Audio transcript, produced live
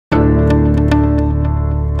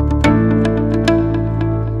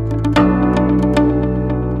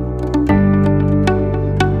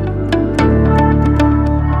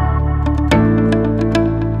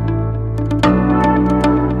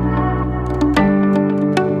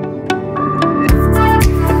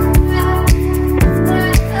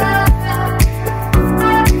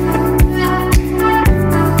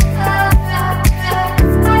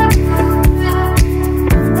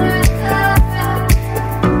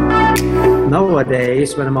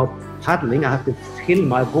Nowadays, when I'm out paddling, I have to fill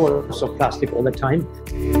my boards of plastic all the time.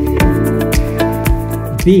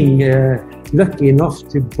 Being lucky enough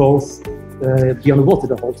to both be on the water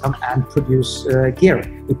the whole time and produce gear,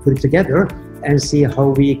 we put it together and see how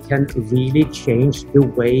we can really change the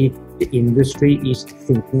way the industry is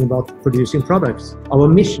thinking about producing products. Our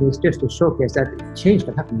mission is just to showcase that change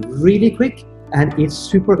can happen really quick and it's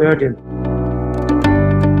super urgent.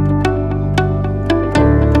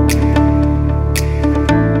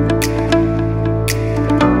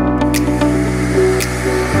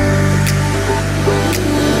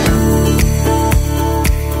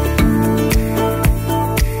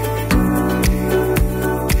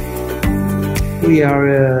 We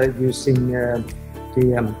are using the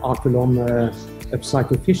Akulon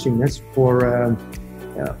upcycle fishing nets for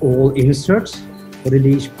all inserts, for the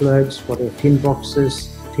leash plugs, for the fin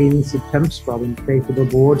boxes, fins and pumps for our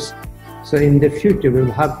inflatable boards. So in the future we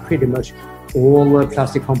will have pretty much all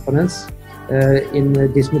plastic components in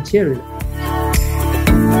this material.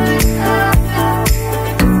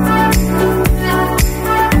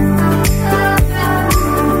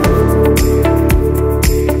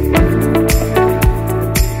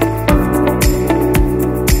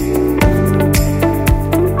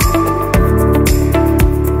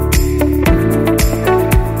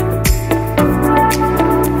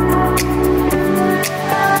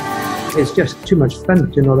 It's just too much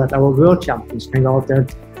fun to know that our world champions can go out there,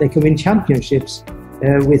 they can win championships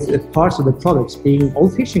with parts of the products being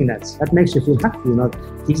old fishing nets. That makes you feel happy,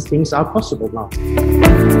 these things are possible now.